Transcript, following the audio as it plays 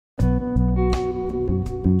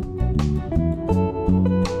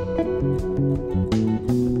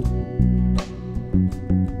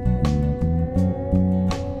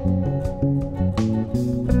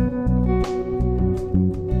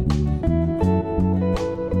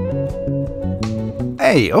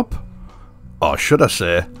Hey up! Or should I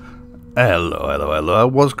say, hello,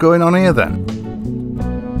 what's going on here then?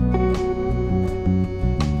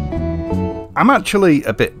 I'm actually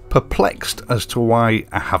a bit perplexed as to why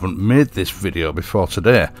I haven't made this video before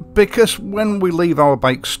today, because when we leave our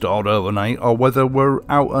bike stored overnight or whether we're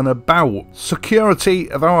out and about,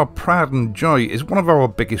 security of our pride and joy is one of our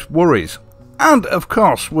biggest worries. And of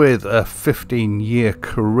course, with a 15-year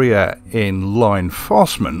career in law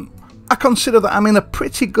enforcement, I consider that I'm in a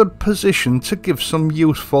pretty good position to give some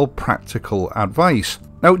useful practical advice.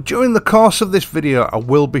 Now, during the course of this video, I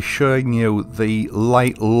will be showing you the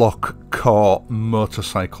LITELOK CORE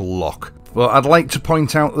motorcycle lock. But I'd like to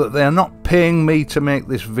point out that they're not paying me to make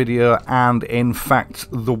this video, and in fact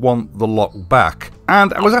they want the lock back.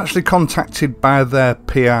 And I was actually contacted by their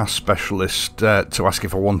PR specialist to ask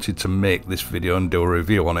if I wanted to make this video and do a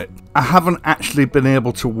review on it. I haven't actually been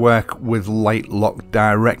able to work with LITELOK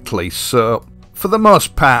directly, so for the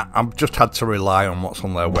most part I've just had to rely on what's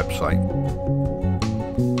on their website.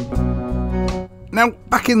 Now,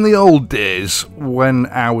 back in the old days, when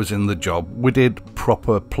I was in the job, we did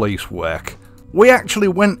proper police work. We actually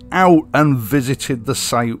went out and visited the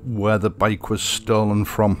site where the bike was stolen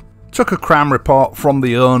from. Took a crime report from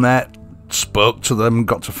the owner, spoke to them,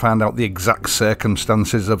 got to find out the exact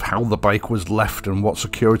circumstances of how the bike was left and what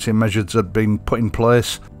security measures had been put in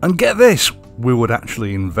place. And get this, we would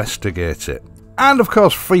actually investigate it. And of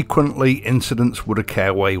course, frequently incidents would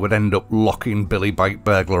occur where you would end up locking Billy Bike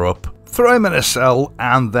Burglar up, throw him in a cell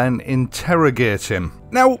and then interrogate him.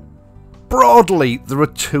 Now, broadly, there are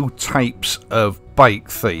two types of bike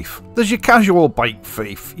thief. There's your casual bike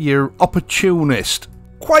thief, your opportunist.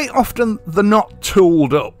 Quite often they're not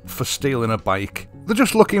tooled up for stealing a bike. They're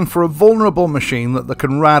just looking for a vulnerable machine that they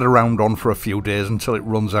can ride around on for a few days until it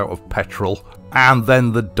runs out of petrol, and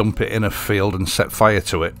then they dump it in a field and set fire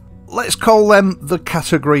to it. Let's call them the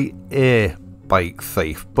category A bike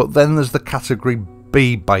thief, but then there's the category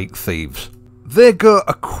B bike thieves. They go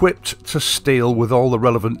equipped to steal with all the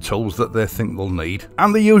relevant tools that they think they'll need,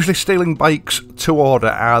 and they're usually stealing bikes to order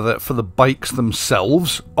either for the bikes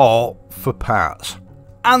themselves or for parts.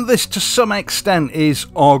 And this to some extent is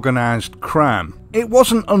organised crime. It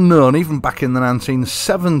wasn't unknown even back in the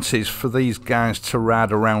 1970s for these guys to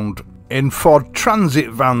ride around in Ford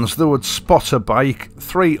Transit vans. They would spot a bike,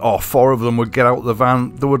 3 or 4 of them would get out the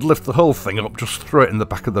van, they would lift the whole thing up, just throw it in the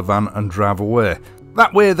back of the van and drive away.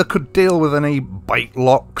 That way they could deal with any bike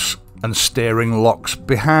locks and steering locks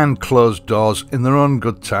behind closed doors in their own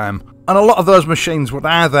good time. And a lot of those machines would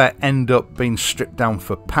either end up being stripped down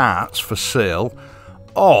for parts for sale,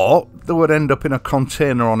 or they would end up in a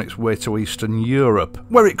container on its way to Eastern Europe,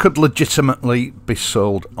 where it could legitimately be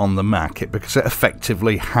sold on the market because it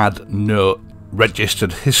effectively had no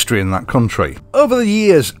registered history in that country. Over the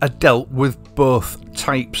years, I dealt with both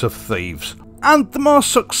types of thieves, and the more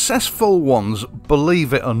successful ones,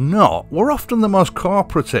 believe it or not, were often the most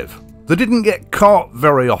cooperative. They didn't get caught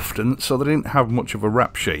very often, so they didn't have much of a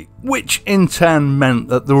rap sheet, which in turn meant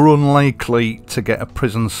that they were unlikely to get a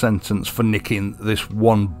prison sentence for nicking this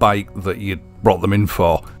one bike that you'd brought them in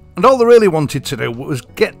for. And all they really wanted to do was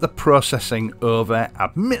get the processing over,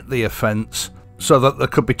 admit the offence, so that they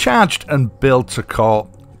could be charged and billed to court,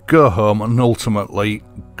 go home and ultimately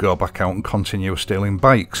go back out and continue stealing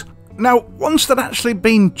bikes. Now, once they'd actually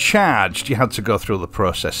been charged, you had to go through the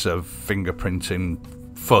process of fingerprinting,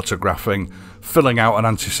 photographing, filling out an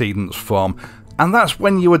antecedents form, and that's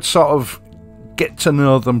when you would sort of get to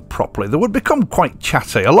know them properly. They would become quite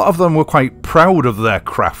chatty. A lot of them were quite proud of their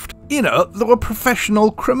craft. You know, they were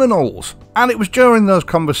professional criminals. And it was during those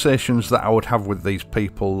conversations that I would have with these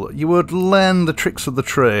people, you would learn the tricks of the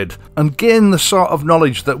trade and gain the sort of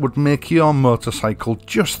knowledge that would make your motorcycle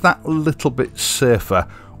just that little bit safer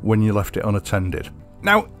when you left it unattended.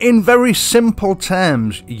 Now, in very simple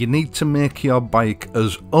terms, you need to make your bike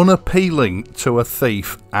as unappealing to a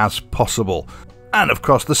thief as possible. And of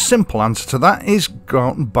course, the simple answer to that is go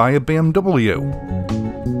out and buy a BMW.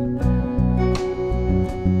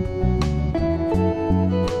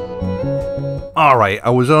 Alright, I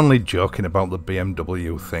was only joking about the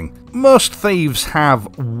BMW thing. Most thieves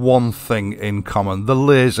have one thing in common. They're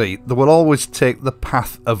lazy. They will always take the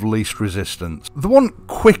path of least resistance. They want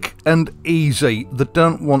quick and easy. They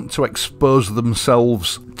don't want to expose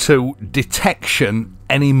themselves to detection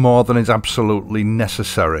any more than is absolutely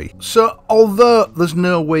necessary. So, although there's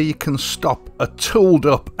no way you can stop a tooled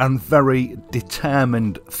up and very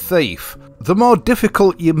determined thief, the more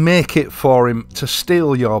difficult you make it for him to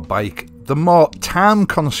steal your bike, the more time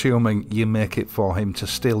consuming you make it for him to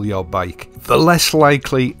steal your bike, the less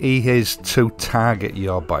likely he is to target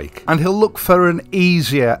your bike, and he'll look for an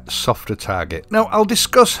easier, softer target. Now, I'll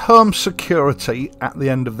discuss home security at the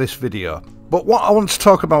end of this video, but what I want to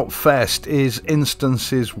talk about first is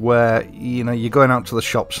instances where, you know, you're going out to the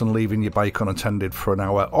shops and leaving your bike unattended for an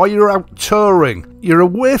hour, or you're out touring, you're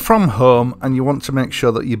away from home and you want to make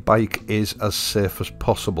sure that your bike is as safe as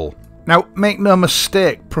possible. Now, make no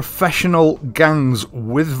mistake, professional gangs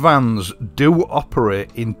with vans do operate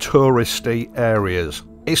in touristy areas.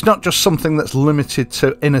 It's not just something that's limited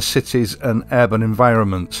to inner cities and urban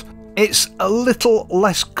environments. It's a little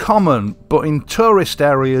less common, but in tourist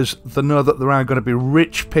areas, they know that there are going to be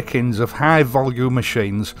rich pickings of high volume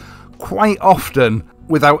machines, quite often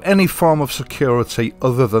without any form of security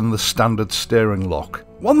other than the standard steering lock.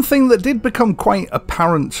 One thing that did become quite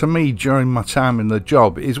apparent to me during my time in the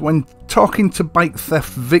job is when talking to bike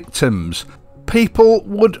theft victims, people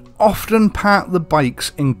would often park the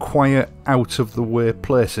bikes in quiet, out of the way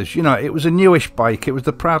places. You know, it was a newish bike, it was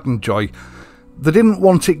the Pride and Joy. They didn't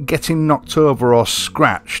want it getting knocked over or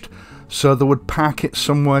scratched, so they would park it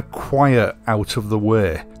somewhere quiet, out of the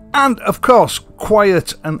way. And of course,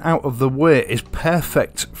 quiet and out of the way is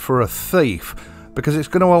perfect for a thief, because it's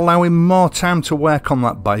going to allow him more time to work on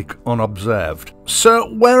that bike unobserved.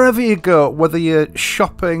 So wherever you go, whether you're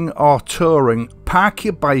shopping or touring, park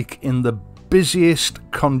your bike in the busiest,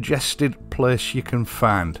 congested place you can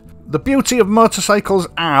find. The beauty of motorcycles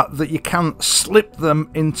are that you can slip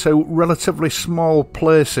them into relatively small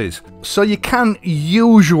places, so you can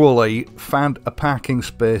usually find a parking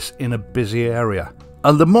space in a busy area.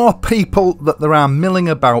 And the more people that there are milling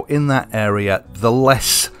about in that area, the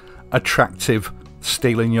less attractive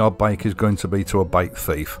stealing your bike is going to be to a bike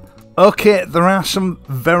thief. Okay, there are some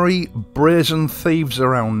very brazen thieves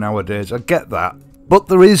around nowadays, I get that. But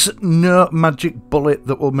there is no magic bullet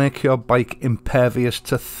that will make your bike impervious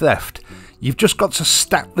to theft. You've just got to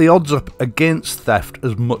stack the odds up against theft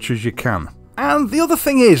as much as you can. And the other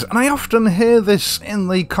thing is, and I often hear this in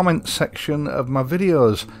the comment section of my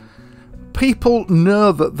videos, people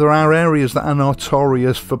know that there are areas that are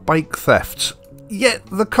notorious for bike thefts, yet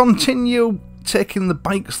they continue taking the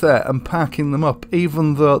bikes there and parking them up,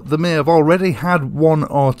 even though they may have already had one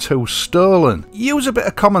or two stolen. Use a bit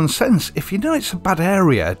of common sense. If you know it's a bad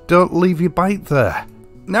area, don't leave your bike there.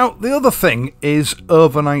 Now, the other thing is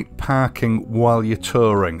overnight parking while you're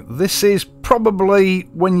touring. This is probably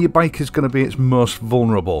when your bike is going to be its most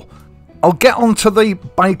vulnerable. I'll get onto the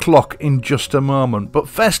bike lock in just a moment, but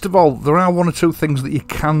first of all, there are one or two things that you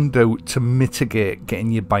can do to mitigate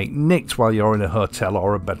getting your bike nicked while you're in a hotel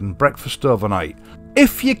or a bed and breakfast overnight.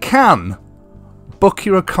 If you can, book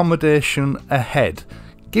your accommodation ahead.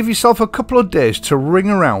 Give yourself a couple of days to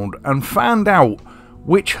ring around and find out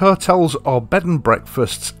which hotels or bed and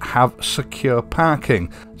breakfasts have secure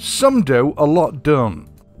parking. Some do, a lot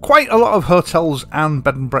don't. Quite a lot of hotels and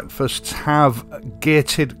bed and breakfasts have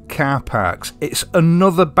gated car parks. It's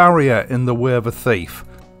another barrier in the way of a thief.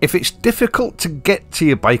 If it's difficult to get to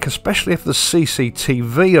your bike, especially if there's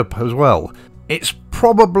CCTV up as well, it's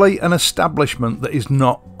probably an establishment that is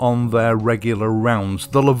not on their regular rounds.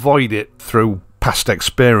 They'll avoid it through past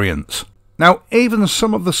experience. Now, even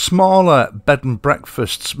some of the smaller bed and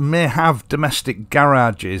breakfasts may have domestic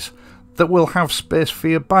garages that will have space for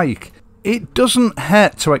your bike. It doesn't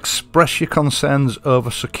hurt to express your concerns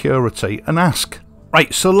over security and ask.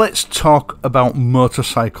 Right, so let's talk about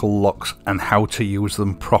motorcycle locks and how to use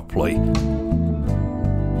them properly.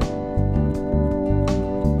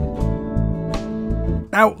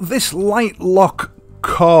 Now, this LITELOK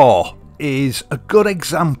Core is a good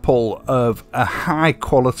example of a high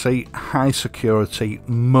quality, high security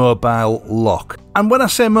mobile lock. And when I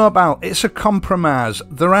say mobile, it's a compromise.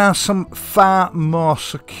 There are some far more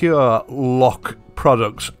secure lock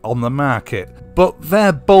products on the market, but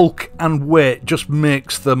their bulk and weight just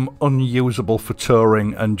makes them unusable for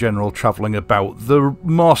touring and general travelling about. They're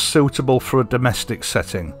more suitable for a domestic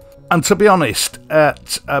setting. And to be honest,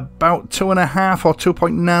 at about 2.5 or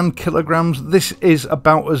 2.9 kilograms, this is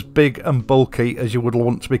about as big and bulky as you would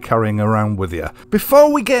want to be carrying around with you.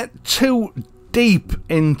 Before we get too deep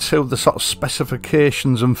into the sort of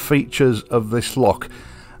specifications and features of this lock,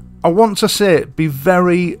 I want to say be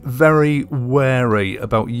very, very wary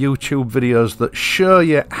about YouTube videos that show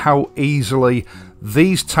you how easily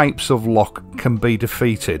these types of lock can be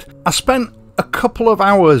defeated. I spent a couple of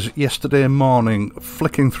hours yesterday morning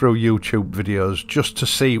flicking through YouTube videos just to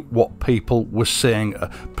see what people were saying,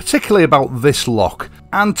 particularly about this lock.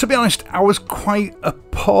 And to be honest, I was quite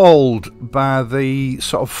appalled by the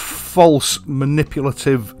sort of false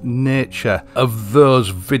manipulative nature of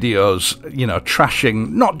those videos, you know,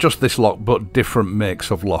 trashing not just this lock but different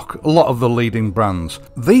makes of lock, a lot of the leading brands.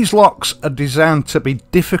 These locks are designed to be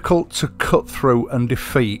difficult to cut through and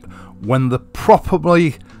defeat when they're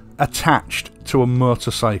properly attached to a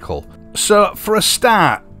motorcycle. So for a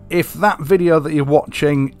start, if that video that you're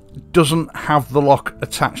watching doesn't have the lock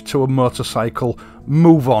attached to a motorcycle,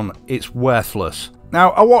 move on, it's worthless.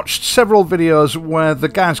 Now, I watched several videos where the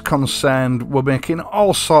guys concerned were making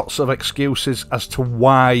all sorts of excuses as to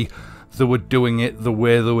why they were doing it the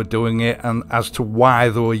way they were doing it, and as to why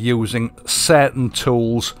they were using certain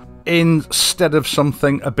tools instead of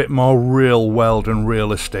something a bit more real world and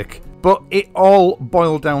realistic. But it all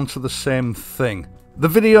boiled down to the same thing. The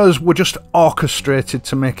videos were just orchestrated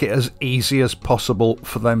to make it as easy as possible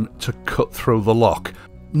for them to cut through the lock.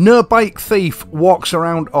 No bike thief walks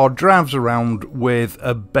around or drives around with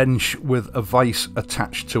a bench with a vice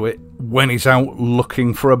attached to it when he's out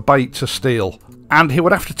looking for a bike to steal. And he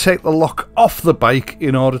would have to take the lock off the bike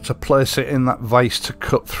in order to place it in that vice to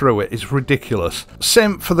cut through it. It's ridiculous.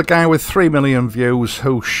 Same for the guy with 3 million views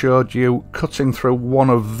who showed you cutting through one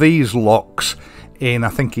of these locks in, I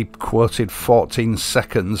think he quoted 14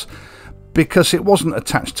 seconds. Because it wasn't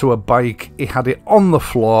attached to a bike, he had it on the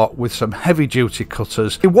floor with some heavy duty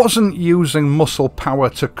cutters. He wasn't using muscle power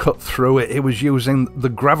to cut through it, he was using the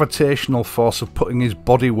gravitational force of putting his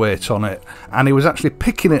body weight on it. And he was actually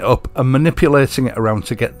picking it up and manipulating it around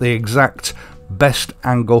to get the exact best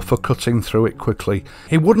angle for cutting through it quickly.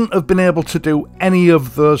 He wouldn't have been able to do any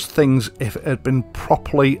of those things if it had been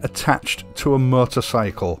properly attached to a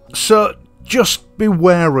motorcycle. So just be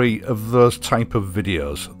wary of those type of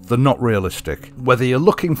videos. They're not realistic. Whether you're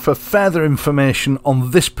looking for further information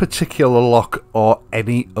on this particular lock or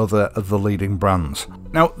any other of the leading brands.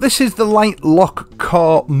 Now, this is the LITELOK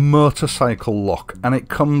CORE motorcycle lock, and it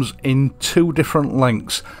comes in two different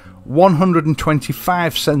lengths,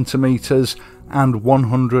 125 centimeters and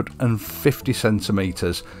 150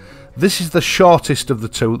 centimeters. This is the shortest of the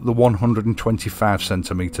two, the 125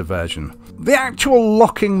 centimeter version. The actual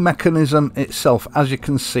locking mechanism itself, as you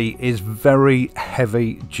can see, is very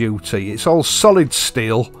heavy duty. It's all solid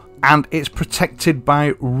steel and it's protected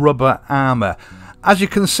by rubber armour. As you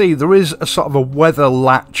can see, there is a sort of a weather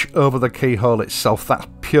latch over the keyhole itself. That's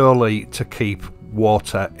purely to keep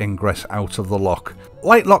water ingress out of the lock.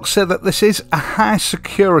 LITELOK say that this is a high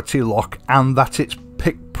security lock and that it's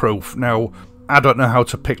pick proof. Now, I don't know how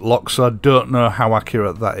to pick locks, so I don't know how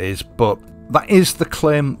accurate that is, but that is the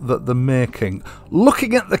claim that they're making.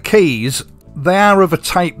 Looking at the keys, they are of a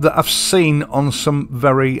type that I've seen on some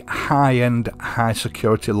very high-end,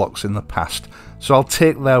 high-security locks in the past, so I'll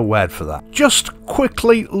take their word for that. Just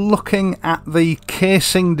quickly looking at the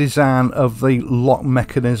casing design of the lock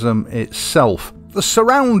mechanism itself. The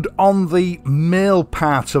surround on the male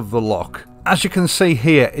part of the lock, as you can see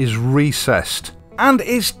here, is recessed. And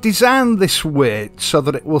it's designed this way so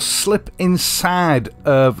that it will slip inside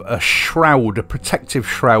of a shroud, a protective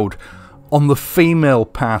shroud, on the female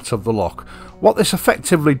part of the lock. What this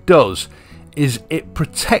effectively does is it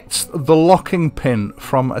protects the locking pin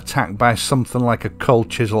from attack by something like a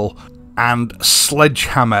cold chisel and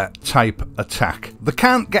sledgehammer type attack. They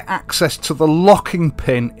can't get access to the locking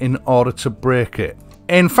pin in order to break it.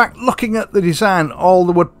 In fact, looking at the design, all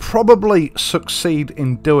they would probably succeed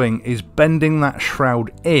in doing is bending that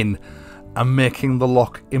shroud in and making the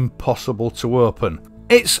lock impossible to open.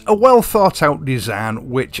 It's a well thought out design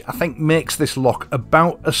which I think makes this lock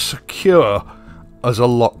about as secure as a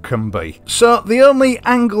lock can be. So the only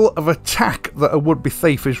angle of attack that a would-be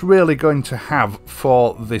thief is really going to have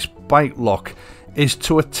for this bike lock is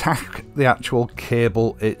to attack the actual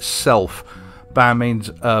cable itself by means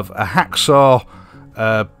of a hacksaw,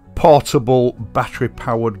 a portable battery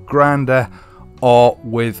powered grinder, or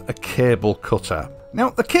with a cable cutter.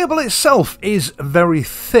 Now, the cable itself is very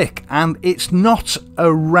thick and it's not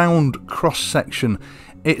a round cross section,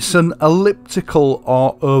 it's an elliptical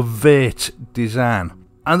or ovate design.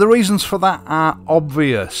 And the reasons for that are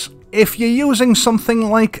obvious. If you're using something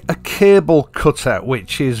like a cable cutter,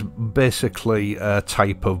 which is basically a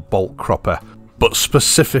type of bolt cropper, but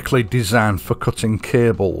specifically designed for cutting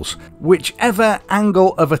cables, whichever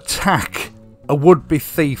angle of attack a would-be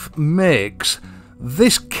thief makes,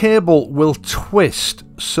 this cable will twist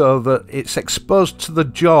so that it's exposed to the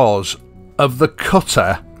jaws of the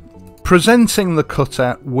cutter, presenting the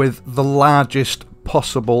cutter with the largest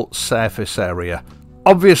possible surface area.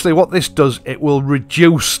 Obviously what this does, it will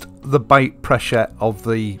reduce the bite pressure of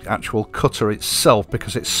the actual cutter itself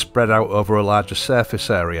because it's spread out over a larger surface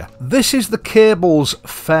area. This is the cable's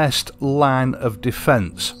first line of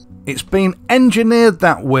defence. It's been engineered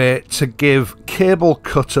that way to give cable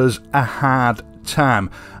cutters a hard time,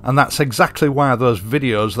 and that's exactly why those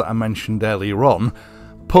videos that I mentioned earlier on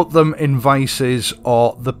put them in vices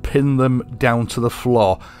or they pin them down to the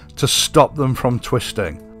floor to stop them from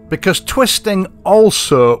twisting. Because twisting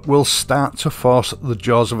also will start to force the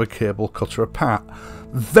jaws of a cable cutter apart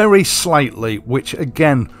very slightly, which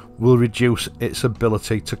again will reduce its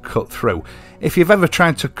ability to cut through. If you've ever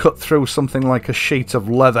tried to cut through something like a sheet of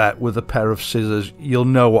leather with a pair of scissors, you'll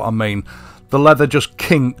know what I mean. The leather just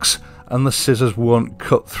kinks and the scissors won't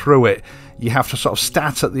cut through it. You have to sort of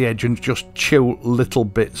start at the edge and just chew little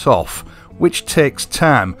bits off, which takes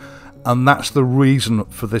time. And that's the reason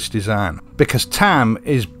for this design, because time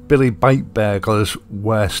is Billy Bite Burglar's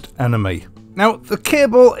worst enemy. Now, the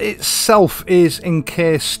cable itself is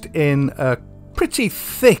encased in a pretty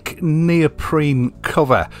thick neoprene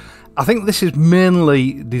cover. I think this is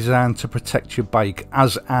mainly designed to protect your bike,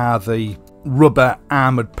 as are the rubber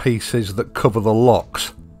armoured pieces that cover the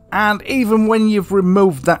locks. And even when you've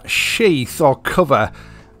removed that sheath or cover,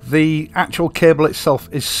 the actual cable itself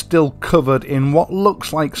is still covered in what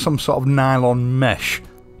looks like some sort of nylon mesh.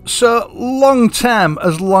 So long term,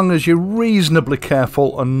 as long as you're reasonably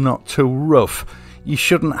careful and not too rough, you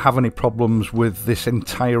shouldn't have any problems with this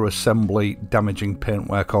entire assembly damaging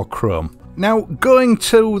paintwork or chrome. Now, going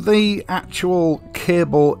to the actual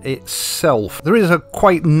cable itself, there is a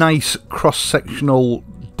quite nice cross-sectional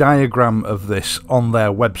diagram of this on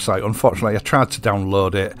their website. Unfortunately, I tried to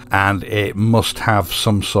download it and it must have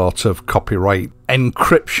some sort of copyright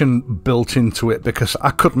encryption built into it because I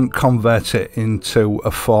couldn't convert it into a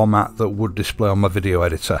format that would display on my video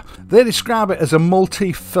editor. They describe it as a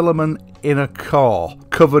multi-filament inner core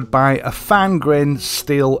covered by a fine-grained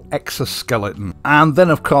steel exoskeleton, and then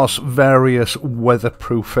of course various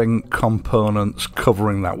weatherproofing components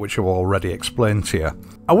covering that, which I've already explained to you.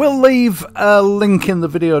 I will leave a link in the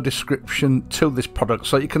video description to this product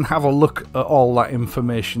so you can have a look at all that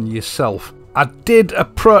information yourself. I did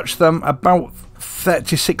approach them about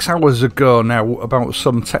 36 hours ago now about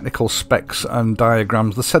some technical specs and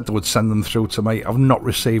diagrams. They said they would send them through to me. I've not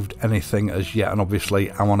received anything as yet, and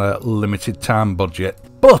obviously I'm on a limited time budget.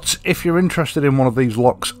 But if you're interested in one of these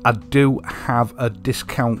locks, I do have a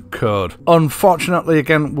discount code. Unfortunately,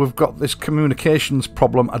 again, we've got this communications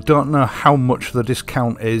problem. I don't know how much the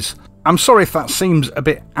discount is. I'm sorry if that seems a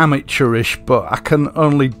bit amateurish, but I can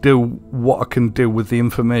only do what I can do with the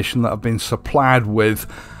information that I've been supplied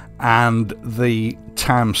with and the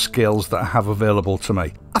time scales that I have available to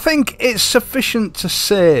me. I think it's sufficient to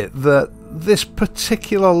say that this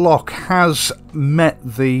particular lock has met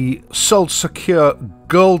the Sold Secure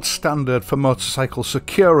gold standard for motorcycle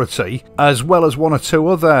security, as well as one or two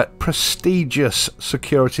other prestigious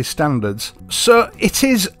security standards. So it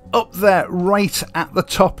is up there right at the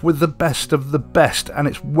top with the best of the best, and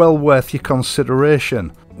it's well worth your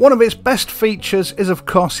consideration. One of its best features is of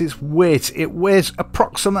course its weight. It weighs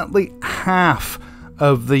approximately half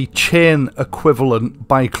of the chain equivalent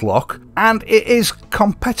bike lock, and it is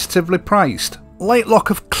competitively priced. LITELOK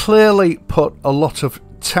have clearly put a lot of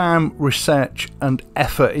time, research and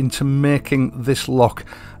effort into making this lock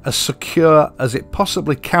as secure as it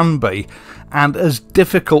possibly can be and as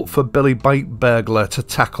difficult for Billy Bite Burglar to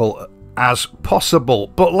tackle as possible.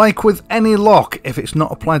 But like with any lock, if it's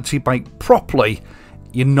not applied to your bike properly,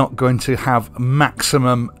 you're not going to have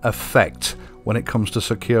maximum effect when it comes to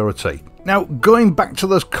security. Now, going back to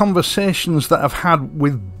those conversations that I've had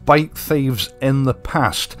with bike thieves in the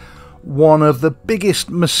past, one of the biggest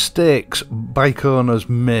mistakes bike owners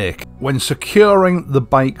make when securing the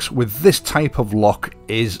bikes with this type of lock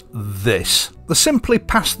is this. They simply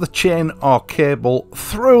pass the chain or cable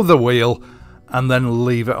through the wheel and then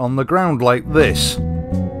leave it on the ground like this.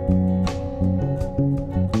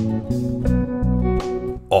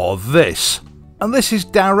 Or this. And this is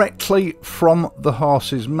directly from the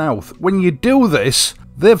horse's mouth. When you do this,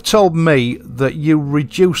 they've told me that you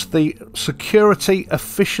reduce the security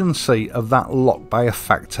efficiency of that lock by a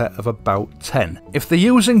factor of about 10. If they're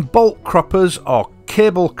using bolt croppers or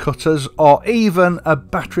cable cutters or even a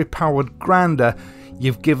battery powered grinder,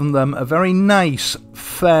 you've given them a very nice,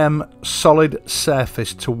 firm, solid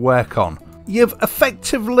surface to work on. You've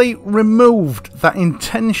effectively removed that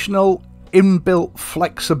intentional inbuilt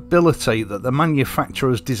flexibility that the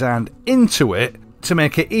manufacturers designed into it to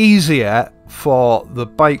make it easier for the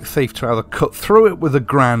bike thief to either cut through it with a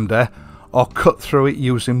grinder or cut through it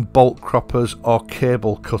using bolt croppers or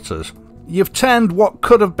cable cutters. You've turned what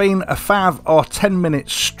could have been a 5 or 10 minute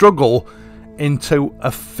struggle into a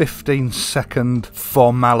 15-second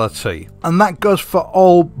formality. And that goes for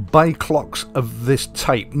all bike locks of this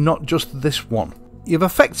type, not just this one. You've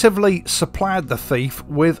effectively supplied the thief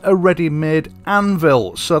with a ready-made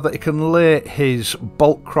anvil so that he can lay his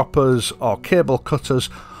bolt croppers or cable cutters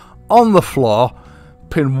on the floor,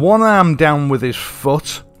 pin one arm down with his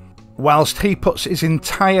foot, whilst he puts his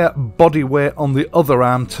entire body weight on the other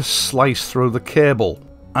arm to slice through the cable.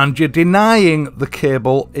 And you're denying the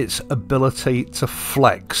cable its ability to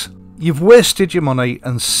flex. You've wasted your money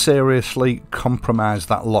and seriously compromised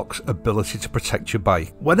that lock's ability to protect your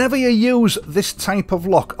bike. Whenever you use this type of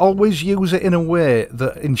lock, always use it in a way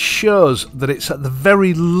that ensures that it's at the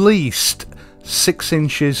very least 6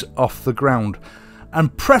 inches off the ground.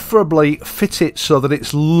 And preferably fit it so that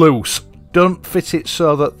it's loose. Don't fit it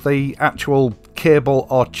so that the actual cable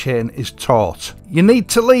or chain is taut. You need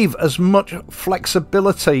to leave as much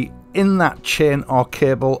flexibility in that chain or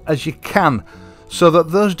cable as you can so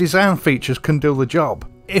that those design features can do the job.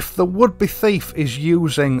 If the would-be thief is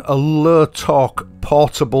using a low torque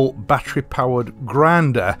portable battery powered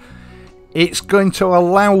grinder, it's going to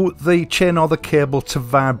allow the chain or the cable to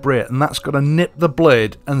vibrate, and that's going to nip the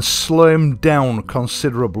blade and slow him down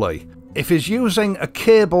considerably. If he's using a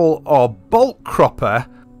cable or bolt cropper,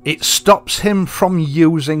 it stops him from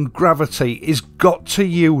using gravity. He's got to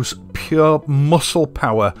use pure muscle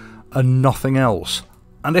power and nothing else.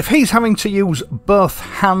 And if he's having to use both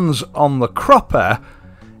hands on the cropper,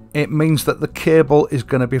 it means that the cable is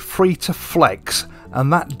going to be free to flex,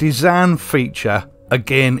 and that design feature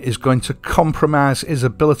again is going to compromise his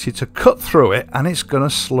ability to cut through it, and it's going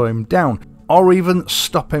to slow him down or even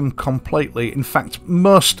stop him completely. In fact,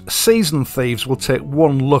 most seasoned thieves will take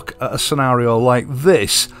one look at a scenario like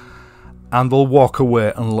this and they'll walk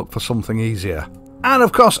away and look for something easier. And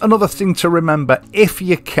of course, another thing to remember, if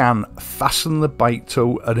you can, fasten the bike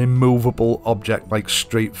to an immovable object like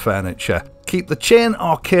street furniture. Keep the chain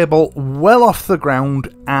or cable well off the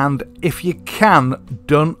ground, and if you can,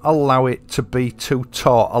 don't allow it to be too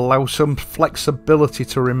taut. Allow some flexibility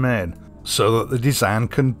to remain so that the design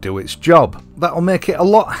can do its job. That'll make it a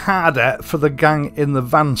lot harder for the gang in the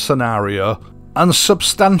van scenario and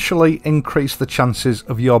substantially increase the chances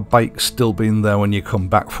of your bike still being there when you come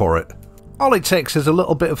back for it. All it takes is a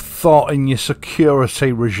little bit of thought in your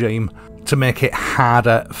security regime to make it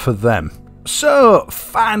harder for them. So,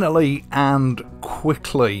 finally and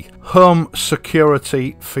quickly, home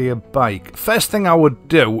security for your bike. First thing I would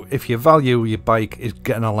do if you value your bike is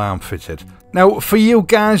get an alarm fitted. Now, for you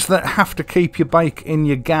guys that have to keep your bike in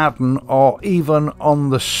your garden or even on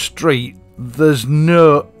the street, there's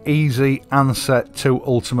no easy answer to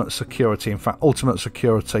ultimate security. In fact, ultimate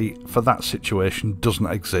security for that situation doesn't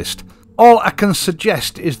exist. All I can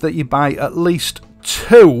suggest is that you buy at least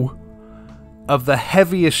 2 of the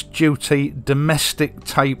heaviest duty domestic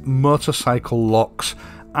type motorcycle locks,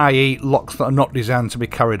 i.e. locks that are not designed to be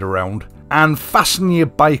carried around, and fasten your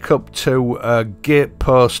bike up to a gate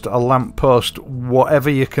post, a lamp post, whatever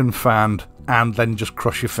you can find, and then just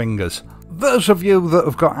cross your fingers. Those of you that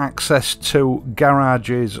have got access to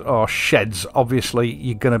garages or sheds, obviously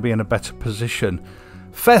you're going to be in a better position.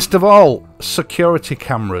 First of all, security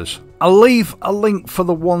cameras. I'll leave a link for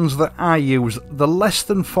the ones that I use. They're less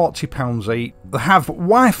than £40 each. They have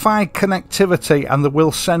Wi-Fi connectivity and they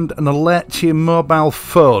will send an alert to your mobile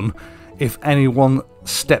phone if anyone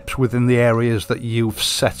steps within the areas that you've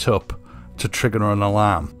set up to trigger an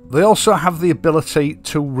alarm. They also have the ability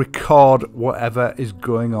to record whatever is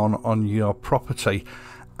going on your property.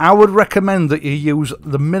 I would recommend that you use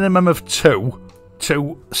the minimum of 2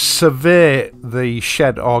 to survey the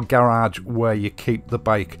shed or garage where you keep the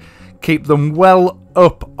bike. Keep them well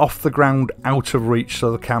up off the ground, out of reach,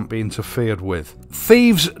 so they can't be interfered with.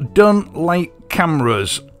 Thieves don't like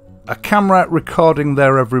cameras. A camera recording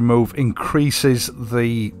their every move increases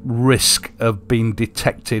the risk of being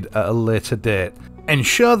detected at a later date.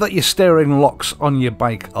 Ensure that your steering locks on your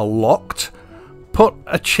bike are locked. Put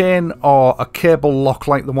a chain or a cable lock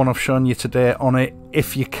like the one I've shown you today on it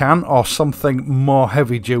if you can, or something more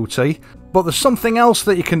heavy duty. But there's something else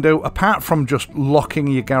that you can do apart from just locking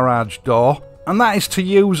your garage door, and that is to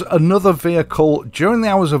use another vehicle during the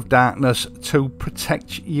hours of darkness to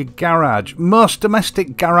protect your garage. Most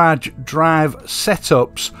domestic garage drive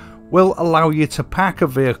setups will allow you to park a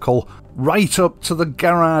vehicle right up to the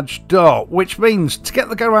garage door, which means to get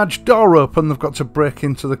the garage door open they've got to break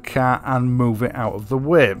into the car and move it out of the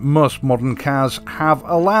way. Most modern cars have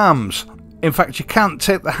alarms. In fact, you can't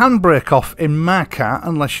take the handbrake off in my car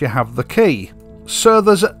unless you have the key. So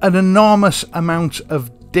there's an enormous amount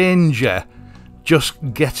of danger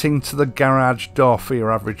just getting to the garage door for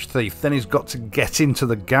your average thief. Then he's got to get into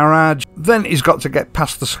the garage. Then he's got to get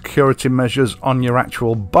past the security measures on your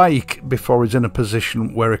actual bike before he's in a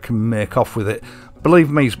position where he can make off with it.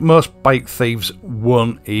 Believe me, most bike thieves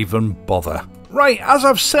won't even bother. Right, as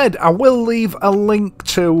I've said, I will leave a link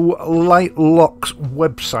to LITELOK's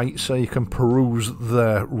website so you can peruse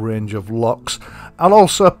their range of locks. I'll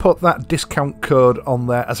also put that discount code on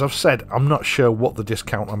there. As I've said, I'm not sure what the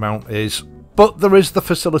discount amount is, but there is the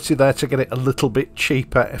facility there to get it a little bit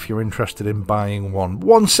cheaper if you're interested in buying one.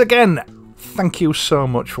 Once again, thank you so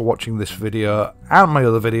much for watching this video and my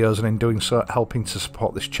other videos, and in doing so helping to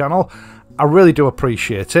support this channel. I really do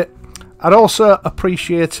appreciate it. I'd also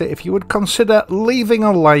appreciate it if you would consider leaving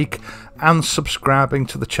a like and subscribing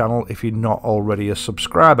to the channel if you're not already a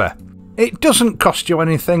subscriber. It doesn't cost you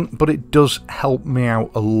anything, but it does help me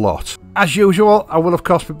out a lot. As usual, I will of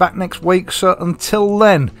course be back next week, so until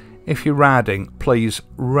then, if you're riding, please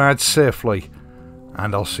ride safely,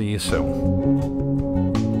 and I'll see you soon.